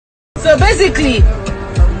So basically,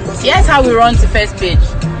 here's how we run to first page.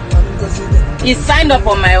 He signed up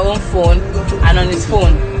on my own phone and on his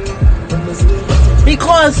phone.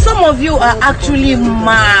 Because some of you are actually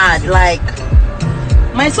mad. Like,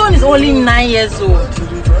 my son is only 9 years old,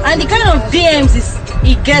 and the kind of DMs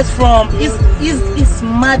he gets from is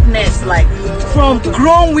madness, like from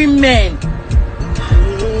grown women.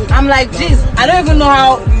 I'm like, geez, I don't even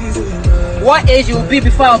know what age you will be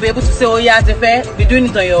before I'll be able to say, oh yeah, Tefe, be doing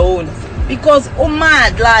it on your own. Because, oh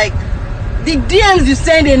mad, like, the DMs you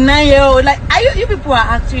send a 9-year-old, like, you people are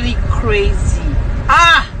actually crazy.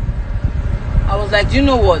 I was like, do you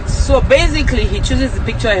know what? So basically, he chooses the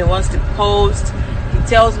picture he wants to post. He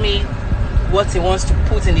tells me what he wants to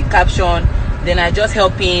put in the caption. Then I just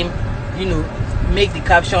help him, make the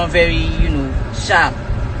caption very, sharp.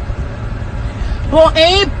 But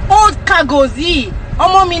old cargozy,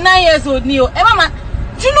 almost me 9 years old, Neo. Mama,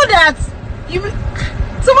 do you know that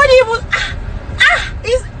somebody even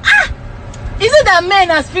is it that men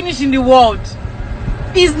has finished in the world?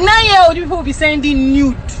 Is 9-year-old people will be sending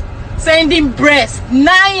nude, sending breast,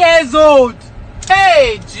 9 years old?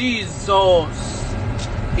 Hey, Jesus!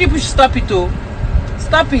 People should stop it, though.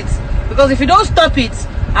 Stop it. Because if you don't stop it,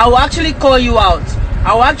 I will actually call you out.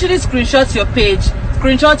 I will actually screenshot your page,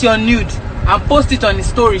 screenshot your nude, and post it on the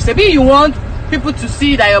story. So maybe you want people to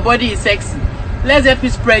see that your body is sexy. Let's help you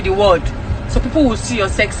spread the word, so people will see your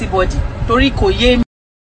sexy body. Toriko ye.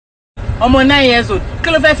 I'm 9 years old.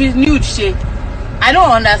 Is nude shit. I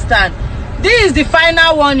don't understand. This is the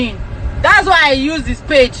final warning. That's why I use this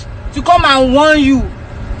page to come and warn you.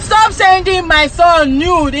 Stop sending my son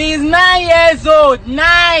nude. He is 9 years old.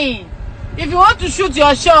 9. If you want to shoot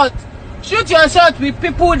your shot with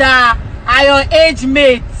people that are your age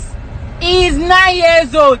mates. He is 9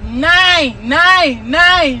 years old. 9.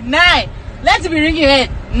 Let it be ringing your head.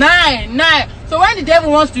 9. So when the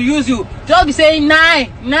devil wants to use you, just be saying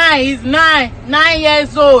 9. He's 9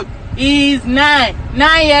 years old. He is 9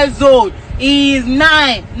 years old. He is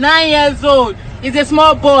 9 years old. He's a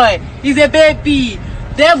small boy. He's a baby.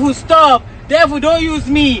 Devil, stop. Devil, don't use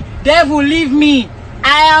me. Devil, leave me.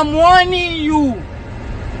 I am warning you.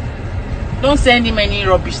 Don't send him any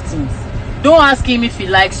rubbish things. Don't ask him if he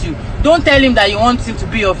likes you. Don't tell him that you want him to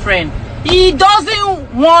be your friend. He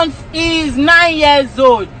doesn't want. He is 9 years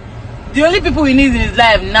old. The only people he needs in his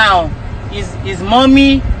life now is his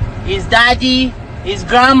mommy, his daddy, his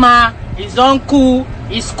grandma, his uncle,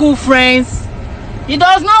 his school friends. He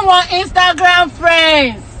does not want Instagram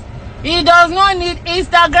friends. He does not need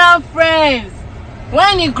Instagram friends.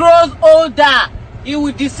 When he grows older, he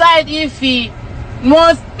will decide if he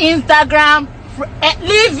wants Instagram.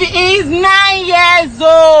 He is 9 years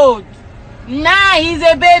old. 9, he's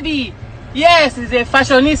a baby. Yes, he's a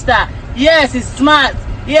fashionista. Yes, he's smart.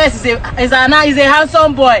 Yes, he's a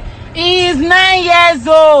handsome boy. He is 9 years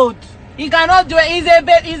old. He cannot do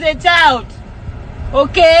it. He's a child.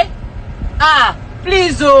 Okay?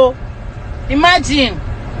 Please, imagine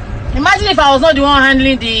if I was not the one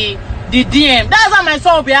handling the DM. That's why my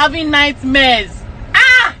son will be having nightmares.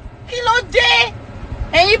 Kilo day.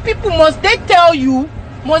 And you people, must they tell you,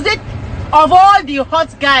 of all the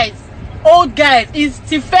hot guys, old guys, is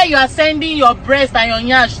Tefe you are sending your breast and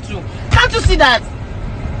your nyash to? Can't you see that?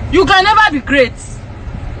 You can never be great.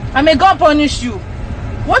 And may God punish you.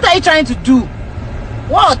 What are you trying to do?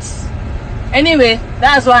 What? Anyway,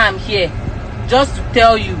 that's why I'm here. Just to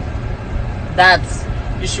tell you that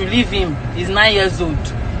you should leave him. He's 9 years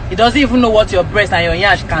old. He doesn't even know what your breast and your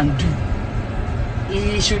yash can do.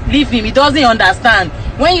 You should leave him. He doesn't understand.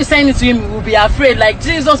 When you send it to him, he will be afraid. Like,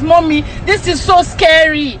 Jesus, mommy, this is so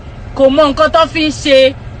scary. Come on, cut off his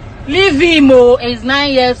shit. Leave him, he's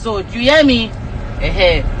 9 years old. You hear me?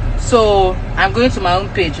 So I'm going to my own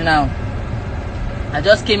page now. I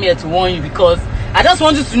just came here to warn you because I just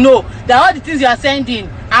want you to know that all the things you are sending,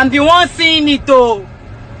 I'm the one seeing it. Don't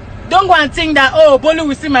go and think that, Bolu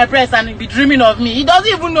will see my breast and be dreaming of me. He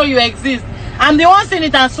doesn't even know you exist. I'm the one seeing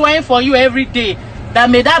it and swearing for you every day that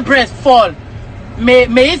may that breast fall. May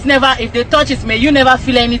it never, if they touch it, may you never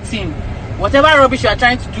feel anything. Whatever rubbish you are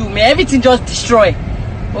trying to do, may everything just destroy.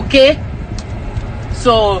 Okay?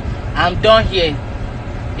 So I'm done here.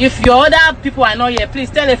 If your other people are not here, please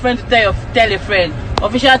tell a friend to tell a friend.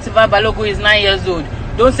 Official Tiva Balogo is 9 years old.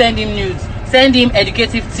 Don't send him nudes. Send him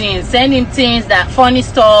educative things. Send him things that funny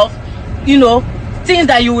stuff. Things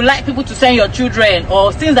that you would like people to send your children,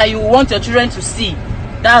 or things that you want your children to see.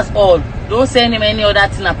 That's all. Don't send him any other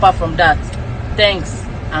thing apart from that. Thanks.